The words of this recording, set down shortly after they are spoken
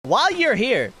while you're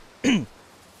here,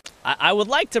 I would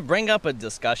like to bring up a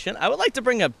discussion. I would like to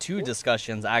bring up two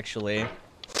discussions, actually.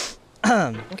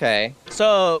 Okay.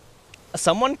 So,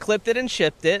 someone clipped it and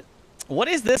shipped it. What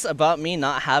is this about me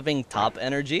not having top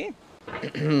energy?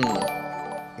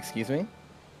 Excuse me?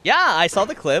 Yeah, I saw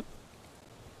the clip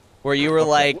where you were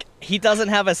like, he doesn't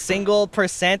have a single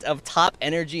 % of top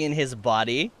energy in his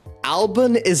body.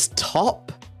 Alban is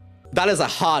top? That is a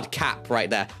hard cap right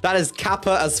there. That is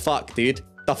capper as fuck, dude.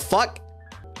 The fuck?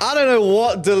 I don't know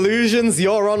what delusions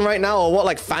you're on right now or what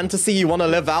like fantasy you want to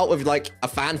live out with like a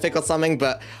fanfic or something,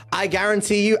 but I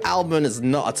guarantee you Alban is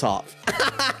not a top.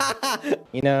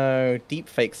 You know,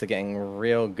 deepfakes are getting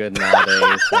real good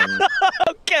nowadays. And...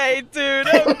 Okay, dude,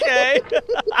 okay.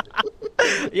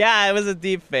 Yeah, it was a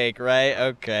deepfake, right?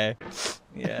 Okay.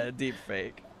 Yeah,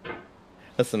 deepfake.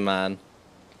 Listen, man.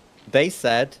 They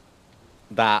said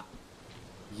that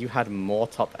you had more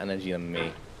top energy than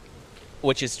me.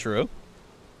 Which is true.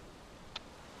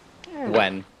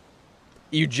 When?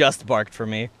 You just barked for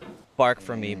me. Bark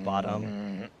for me,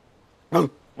 bottom. Oh,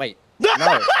 wait. No.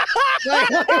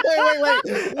 wait.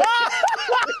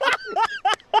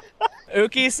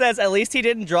 Uki says, at least he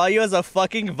didn't draw you as a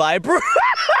fucking vibrator.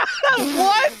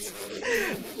 What?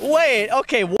 Wait,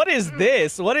 okay, what is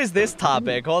this? What is this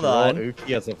topic? Hold on.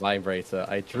 Uki as a vibrator.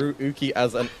 I drew Uki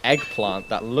as an eggplant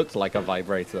that looked like a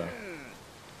vibrator.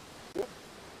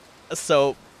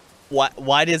 So,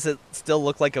 why does it still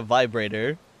look like a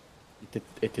vibrator?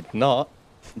 It did not.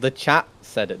 The chat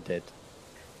said it did.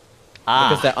 Ah.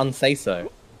 Because they're unsay-so.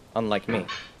 Unlike me.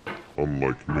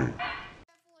 Unlike me.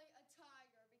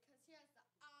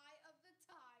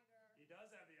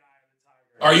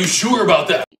 Are you sure about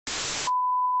that?